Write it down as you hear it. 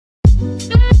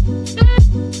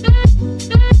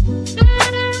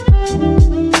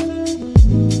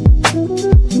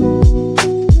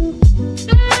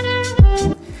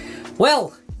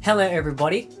Well, hello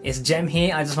everybody, it's Jem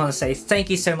here. I just want to say thank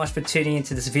you so much for tuning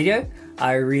into this video.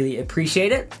 I really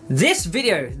appreciate it. This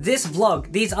video, this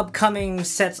vlog, these upcoming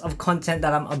sets of content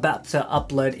that I'm about to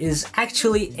upload is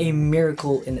actually a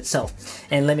miracle in itself.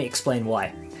 And let me explain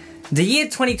why. The year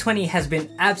 2020 has been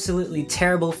absolutely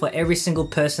terrible for every single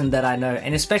person that I know,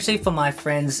 and especially for my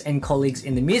friends and colleagues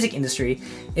in the music industry,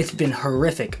 it's been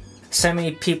horrific. So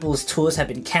many people's tours have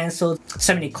been cancelled,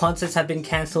 so many concerts have been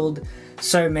cancelled,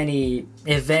 so many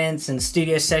events and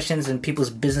studio sessions and people's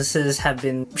businesses have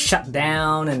been shut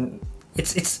down, and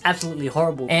it's absolutely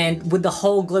horrible. And with the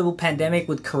whole global pandemic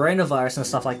with coronavirus and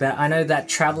stuff like that, I know that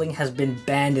traveling has been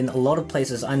banned in a lot of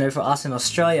places. I know for us in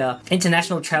Australia,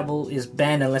 international travel is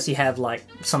banned unless you have like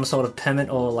some sort of permit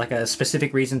or like a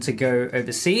specific reason to go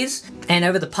overseas. And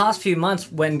over the past few months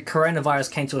when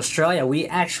coronavirus came to Australia, we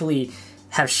actually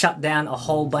have shut down a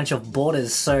whole bunch of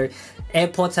borders. So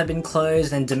airports have been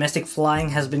closed and domestic flying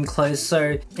has been closed.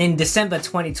 So in December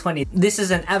 2020, this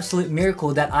is an absolute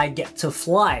miracle that I get to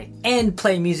fly and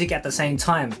play music at the same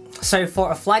time. So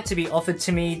for a flight to be offered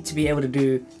to me to be able to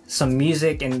do some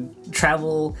music and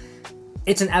travel,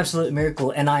 it's an absolute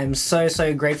miracle, and I am so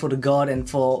grateful to God and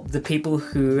for the people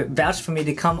who vouched for me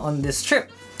to come on this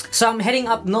trip. So I'm heading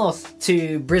up north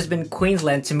to Brisbane,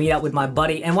 Queensland to meet up with my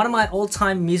buddy and one of my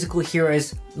all-time musical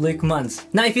heroes, Luke Munns.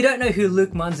 Now if you don't know who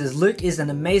Luke Munns is, Luke is an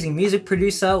amazing music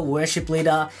producer, worship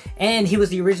leader, and he was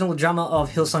the original drummer of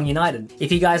Hillsong United.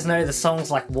 If you guys know the songs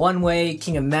like One Way,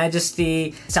 King of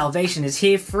Majesty, Salvation is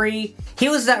Here, Free, he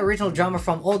was that original drummer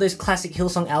from all those classic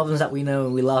Hillsong albums that we know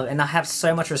and we love, and I have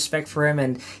so much respect for him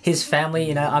and his family.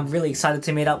 You know, I'm really excited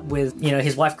to meet up with, you know,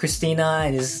 his wife Christina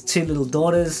and his two little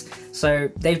daughters. So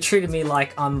they've treated me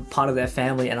like I'm part of their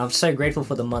family, and I'm so grateful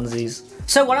for the Munnsies.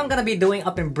 So what I'm going to be doing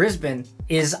up in Brisbane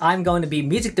is I'm going to be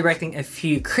music directing a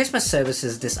few Christmas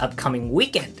services this upcoming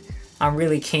weekend. I'm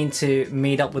really keen to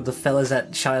meet up with the fellas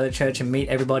at Shiloh Church and meet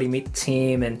everybody, meet the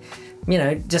team, and you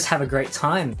know, just have a great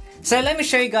time. So let me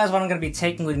show you guys what I'm going to be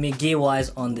taking with me gear-wise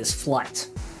on this flight.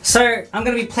 So I'm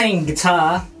going to be playing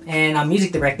guitar and I'm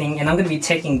music directing, and I'm going to be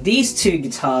taking these two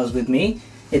guitars with me.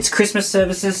 It's Christmas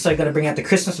services, so I've got to bring out the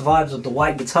Christmas vibes with the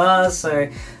white guitars. So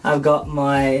I've got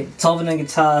my Tolvanen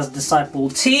Guitars Disciple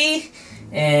T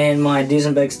and my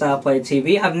Duesenberg Starplayer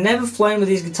TV. I've never flown with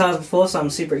these guitars before, so I'm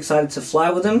super excited to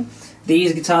fly with them.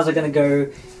 These guitars are going to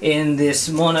go in this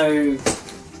mono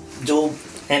dual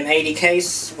M80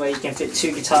 case where you can fit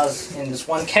two guitars in this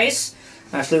one case.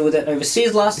 I flew with it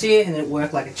overseas last year and it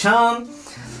worked like a charm.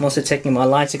 I'm also taking my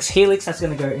Line 6 Helix, that's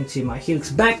going to go into my Helix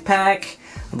backpack.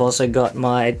 I've also got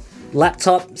my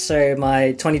laptop, so my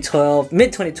mid-2012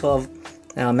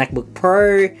 MacBook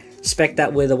Pro, spec'd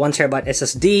that with a 1TB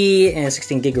SSD and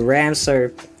 16GB of RAM, so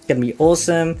it's gonna be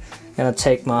awesome. Gonna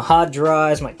take my hard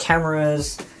drives, my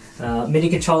cameras, MIDI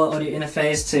controller audio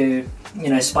interface to, you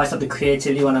know, spice up the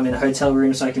creativity when I'm in a hotel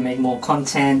room so I can make more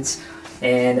content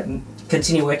and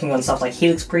continue working on stuff like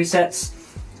Helix presets.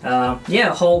 Yeah,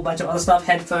 a whole bunch of other stuff,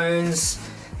 headphones,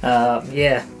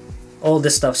 yeah, all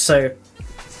this stuff. So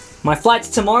my flight's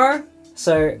tomorrow,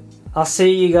 so I'll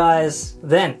see you guys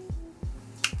then.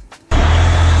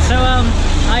 So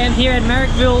I am here at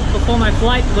Marrickville before my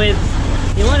flight with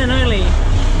the one and only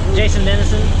Jason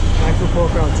Dennison. Marrickville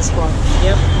pork roll, just spot.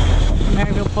 Yep,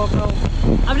 Marrickville pork roll.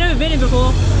 I've never been here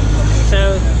before,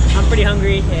 so I'm pretty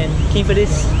hungry and keen for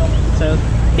this. So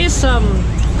here's some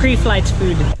pre-flight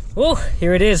food. Oh,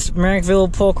 here it is,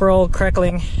 Marrickville pork roll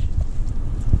crackling.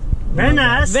 Very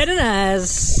nice. Very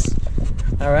nice.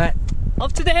 Alright,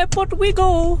 off to the airport we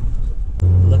go.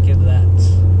 Look at that.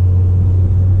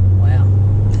 Wow,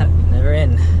 never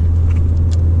in.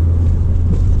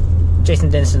 Jason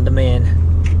Dennison, the man.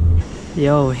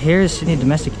 Yo, here's Sydney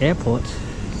Domestic Airport.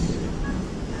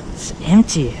 It's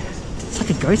empty. It's like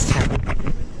a ghost town.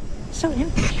 So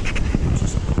empty.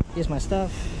 Here's my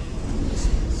stuff.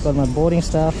 Got my boarding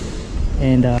stuff.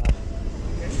 And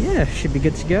yeah, should be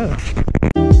good to go.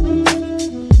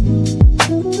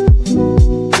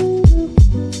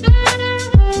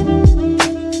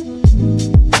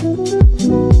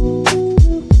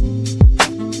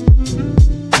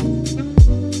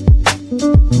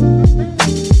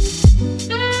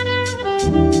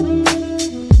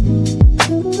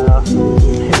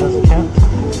 It doesn't count.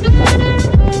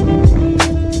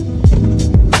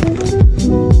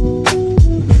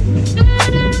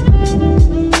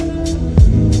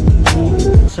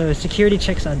 So security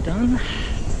checks are done.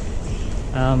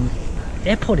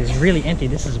 Airport is really empty.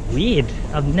 This is weird.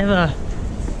 I've never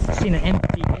seen an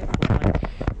empty airport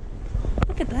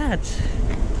look at that.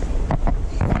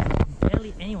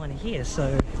 Barely anyone here,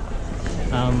 so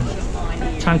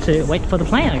time to wait for the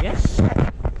plane, I guess.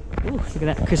 Ooh, look at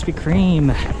that Krispy Kreme.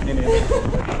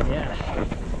 Yeah.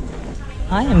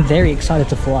 I am very excited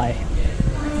to fly.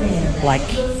 Like,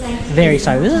 very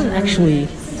excited. This is actually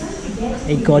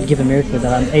a God-given miracle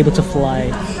that I'm able to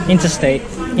fly interstate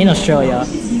in Australia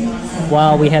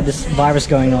while we had this virus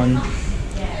going on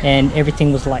and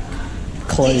everything was like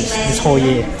closed this whole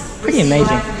year. Pretty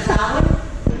amazing.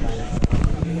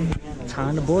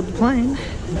 Time to board the plane.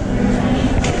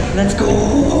 Let's go!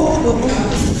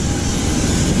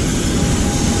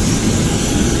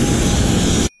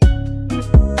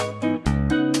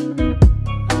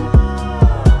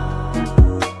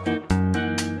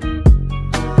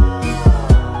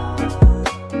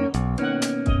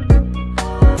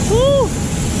 Woo!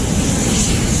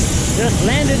 Just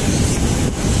landed.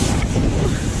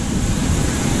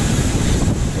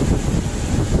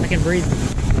 I can breathe.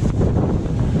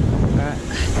 Alright.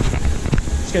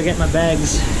 Let's go get my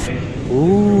bags.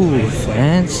 Ooh,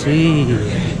 fancy.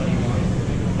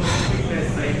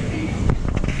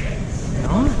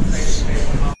 Nice.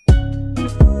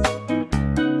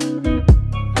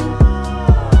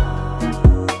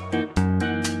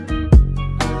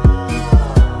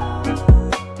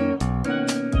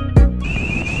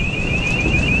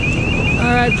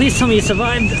 Alright, please tell me you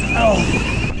survived. Oh.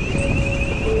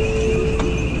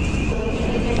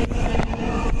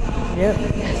 Yep,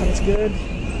 that's good.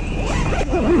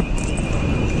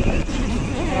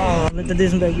 Oh, let the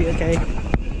Disney baby, okay.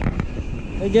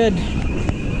 We're good.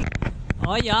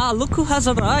 Oh yeah, look who has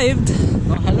arrived.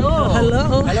 Oh, hello. Oh,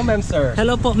 hello. Hello, ma'am, sir.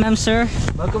 Hello po, ma'am, sir.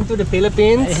 Welcome to the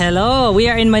Philippines. Hello, we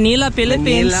are in Manila,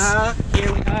 Philippines. Manila.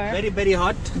 Here we are. Very, very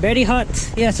hot. Very hot.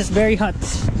 Yes, it's very hot.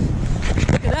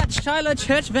 Look at that Shiloh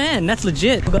Church van. That's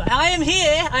legit. I am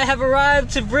here. I have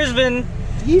arrived to Brisbane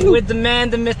with the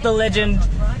man, the myth, the legend,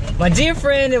 my dear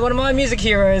friend and one of my music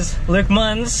heroes, Luke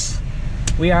Munns.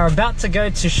 We are about to go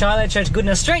to Shiloh Church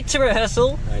Goodness, straight to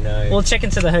rehearsal. I know. We'll check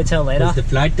into the hotel later. Was the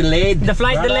flight delayed? The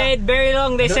flight brother? delayed very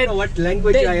long. They I don't said know what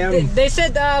language I am. They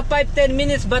said 5-10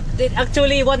 minutes, but it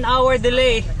actually 1 hour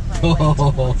delay.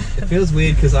 Oh, it feels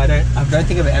weird because I don't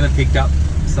think I've ever picked up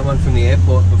someone from the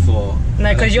airport before.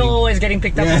 No, because you're always getting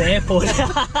picked up Yeah. at the airport.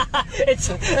 It's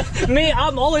me.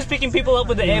 I'm always picking people up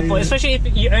at the airport, especially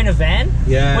if you own a van.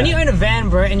 Yeah. When you own a van,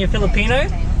 bro, and you're Filipino,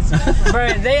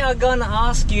 bro, they are gonna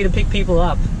ask you to pick people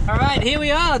up. All right, here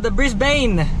we are, the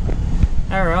Brisbane.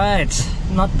 All right,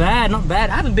 not bad, not bad.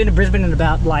 I haven't been to Brisbane in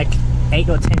about like 8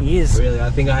 or 10 years. Really, I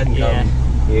think I hadn't Yeah. come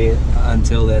here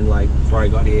until then, like before I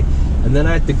got here. And then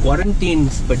I had the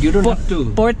quarantines, but you don't have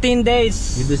to. 14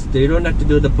 days. You don't have to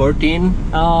do the 14.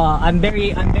 I'm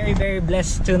very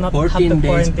blessed to not have 14 the days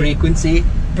quarantine. frequency.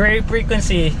 Very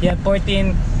frequency, yeah,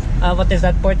 14. What is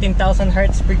that? 14,000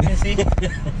 hertz frequency.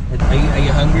 Are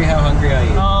you hungry? How hungry are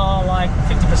you? Oh, like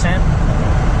 50%.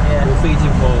 Yeah. We'll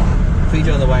feed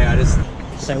you on the way out.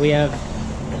 So we have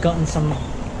gotten some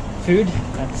food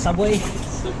at Subway.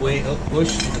 Subway, oh,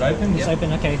 push, is it open? It's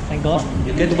open, okay, thank God.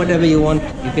 You get whatever you want.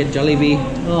 You get Jollibee.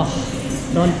 Oh,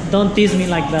 don't tease me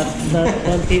like that.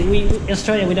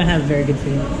 Australia, we don't have very good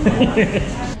food.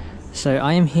 So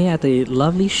I am here at the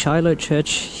lovely Shiloh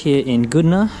Church here in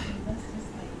Goodna,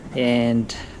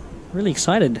 and really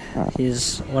excited.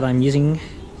 Here's what I'm using: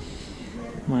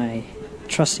 my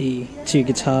trusty 2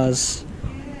 guitars,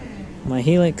 my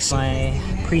Helix, my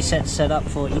preset set up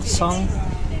for each song,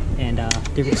 and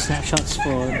different snapshots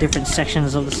for different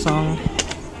sections of the song.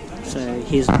 So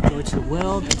here's my Joy to the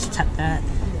World. Let's tap that.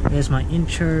 There's my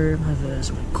intro, my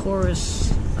verse, my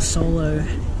chorus, a solo.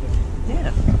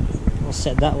 Yeah, all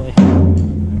set that way.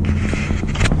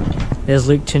 There's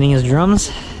Luke tuning his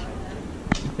drums.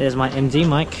 There's my MD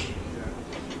mic.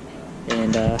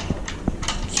 And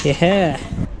yeah.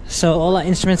 So all our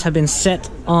instruments have been set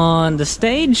on the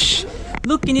stage.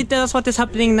 Luke, can you tell us what is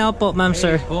happening now, po, ma'am,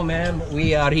 sir? Oh, ma'am,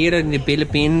 we are here in the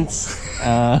Philippines.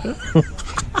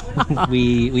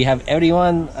 We have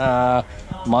everyone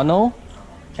mono,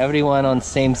 everyone on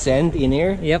same send in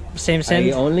here. Yep, same send.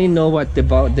 I only know what the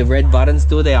red buttons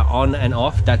do. They are on and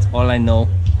off. That's all I know.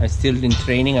 I'm still in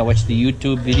training. I watched the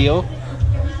YouTube video,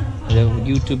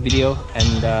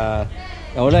 and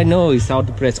all I know is how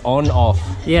to press on, off.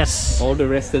 Yes. All the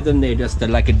rest of them, they're just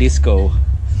like a disco,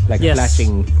 like Yes.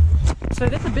 flashing. So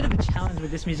that's a bit of a challenge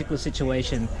with this musical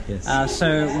situation. Yes.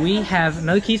 So we have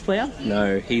no keys player.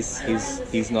 No, he's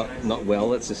not well.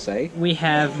 Let's just say We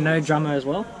have no drummer as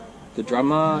well. the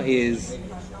drummer is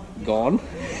gone.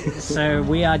 So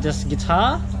we are just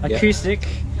guitar, acoustic,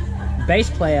 bass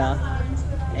player,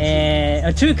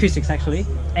 and 2 acoustics actually,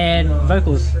 and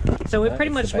vocals. So we're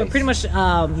pretty much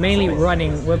mainly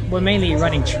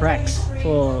running tracks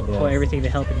for everything to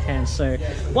help enhance. So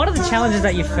what are the challenges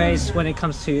that you face when it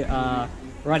comes to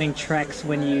running tracks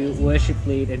when you worship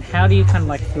lead, and how do you kind of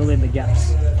like fill in the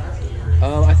gaps?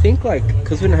 I think like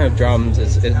because we don't have drums,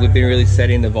 we've been really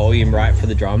setting the volume right for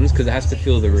the drums because it has to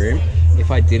fill the room. If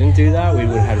I didn't do that, we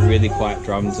would have had really quiet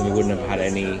drums and we wouldn't have had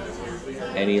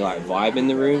any like vibe in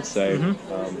the room. So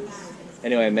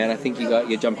anyway, man, I think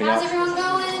you're jumping up.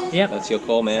 Yep, that's your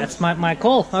call, man. That's my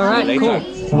call. All right, cool.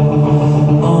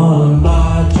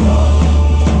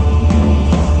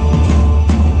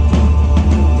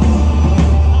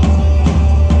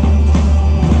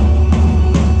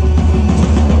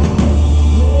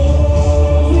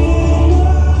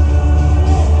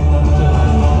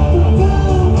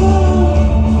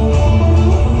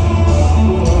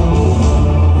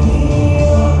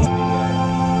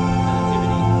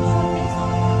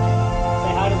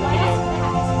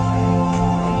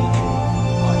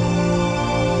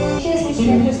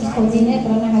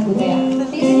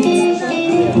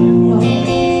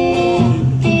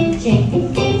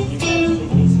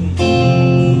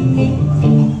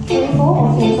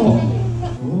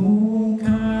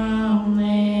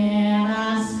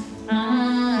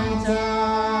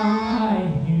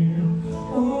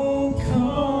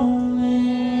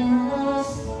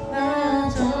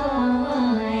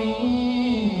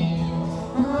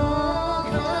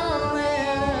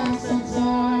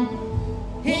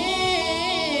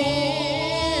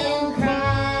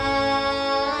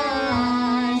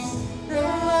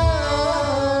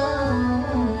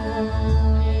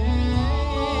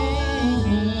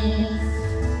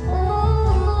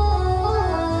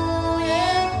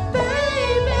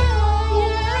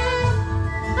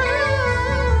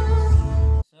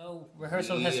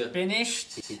 Rehearsal has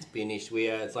finished. It's finished.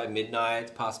 It's like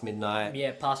midnight, past midnight.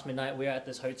 Yeah, past midnight. We're at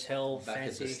this hotel. Back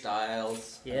fancy. at the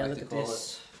Styles. Yeah, look at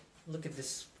this. Look at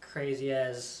this crazy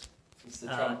ass. It's the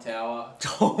Trump Tower.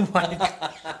 Oh my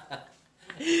god.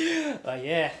 But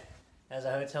yeah, there's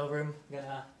a hotel room.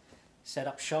 Gonna set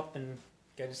up shop and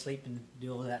go to sleep and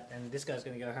do all that. And this guy's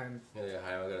gonna go home. I'm gonna go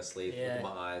home. I gotta sleep. Yeah. Look at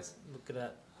my eyes. Look at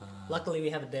that. Luckily, we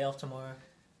have a day off tomorrow.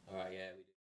 All right, yeah.